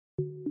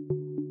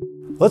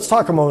Let's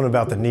talk a moment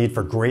about the need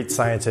for great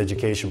science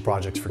education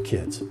projects for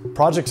kids.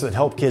 Projects that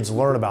help kids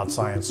learn about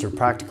science through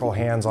practical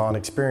hands-on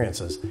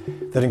experiences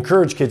that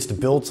encourage kids to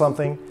build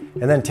something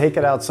and then take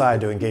it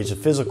outside to engage the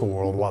physical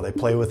world while they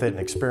play with it and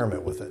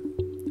experiment with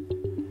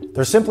it.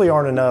 There simply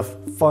aren't enough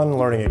fun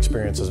learning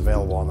experiences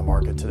available on the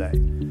market today.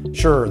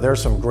 Sure,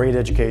 there's some great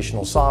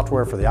educational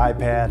software for the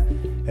iPad,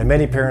 and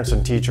many parents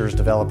and teachers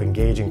develop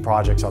engaging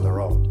projects on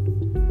their own.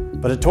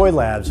 But at Toy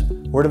Labs,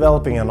 we're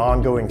developing an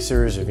ongoing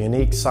series of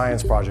unique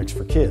science projects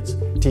for kids,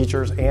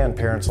 teachers, and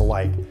parents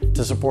alike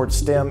to support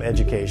STEM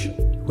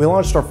education. We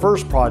launched our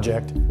first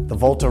project, the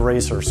Volta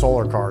Racer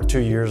solar car, 2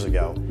 years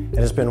ago, and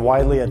has been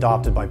widely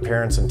adopted by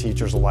parents and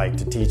teachers alike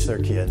to teach their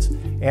kids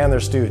and their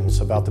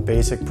students about the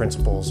basic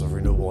principles of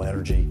renewable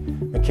energy,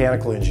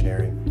 mechanical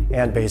engineering,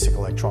 and basic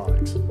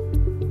electronics.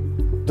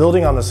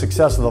 Building on the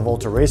success of the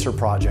Volta Racer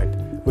project,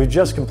 we've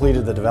just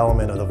completed the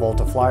development of the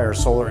Volta Flyer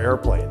solar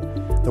airplane,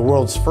 the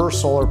world's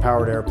first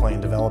solar-powered airplane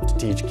developed to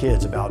teach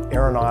kids about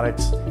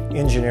aeronautics,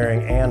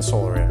 engineering, and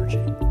solar energy.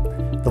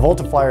 The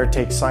Volta Flyer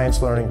takes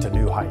science learning to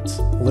new heights,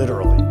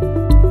 literally.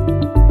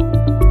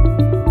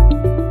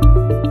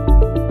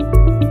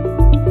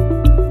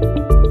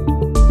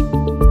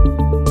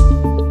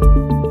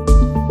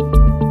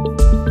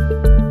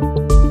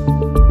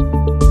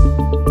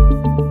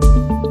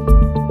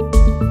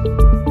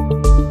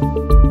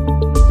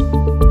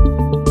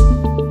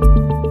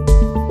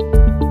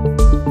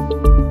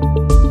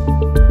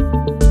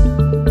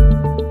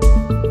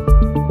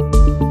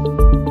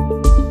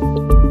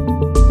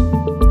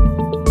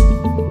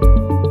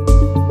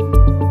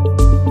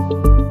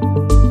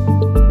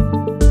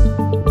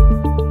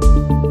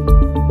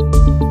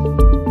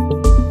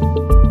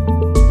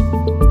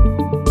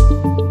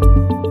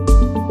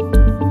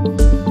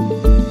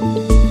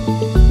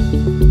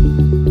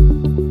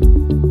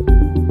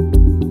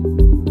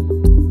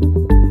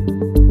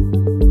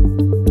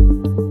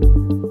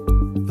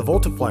 The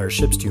Volta Flyer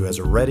ships to you as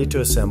a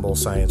ready-to-assemble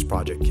science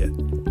project kit.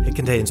 It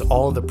contains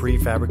all of the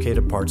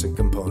prefabricated parts and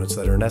components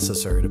that are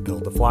necessary to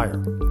build the flyer.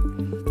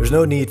 There's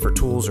no need for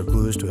tools or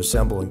glues to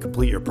assemble and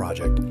complete your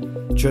project,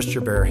 just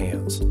your bare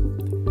hands.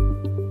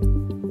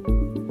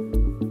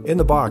 In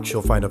the box,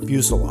 you'll find a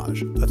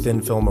fuselage, a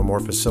thin film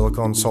amorphous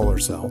silicone solar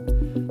cell,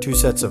 2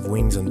 sets of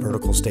wings and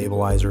vertical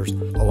stabilizers,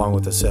 along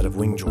with a set of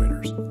wing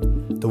joiners.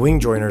 The wing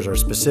joiners are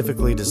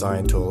specifically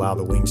designed to allow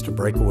the wings to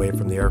break away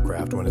from the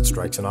aircraft when it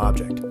strikes an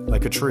object,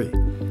 like a tree,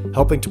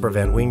 helping to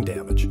prevent wing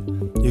damage.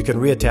 You can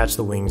reattach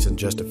the wings in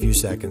just a few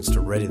seconds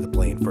to ready the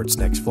plane for its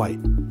next flight.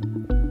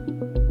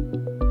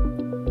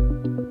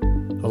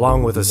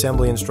 Along with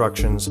assembly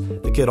instructions,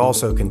 the kit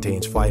also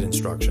contains flight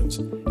instructions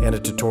and a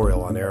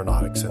tutorial on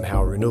aeronautics and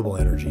how renewable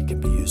energy can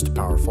be used to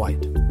power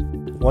flight.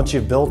 Once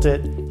you've built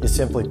it, you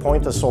simply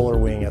point the solar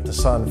wing at the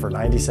sun for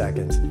 90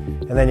 seconds,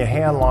 and then you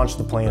hand launch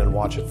the plane and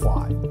watch it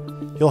fly.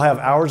 You'll have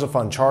hours of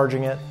fun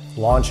charging it,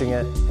 launching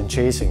it, and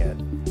chasing it,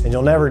 and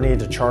you'll never need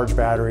to charge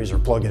batteries or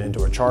plug it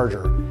into a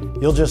charger.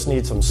 You'll just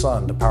need some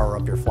sun to power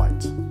up your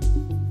flights.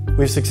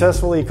 We've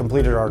successfully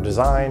completed our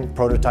design,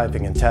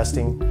 prototyping, and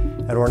testing,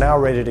 and we're now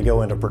ready to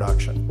go into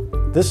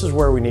production. This is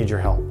where we need your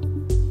help.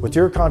 With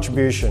your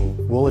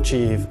contribution, we'll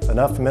achieve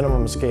enough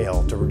minimum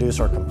scale to reduce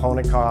our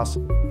component costs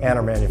and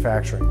our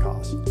manufacturing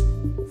costs.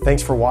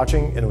 Thanks for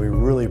watching, and we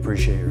really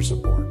appreciate your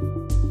support.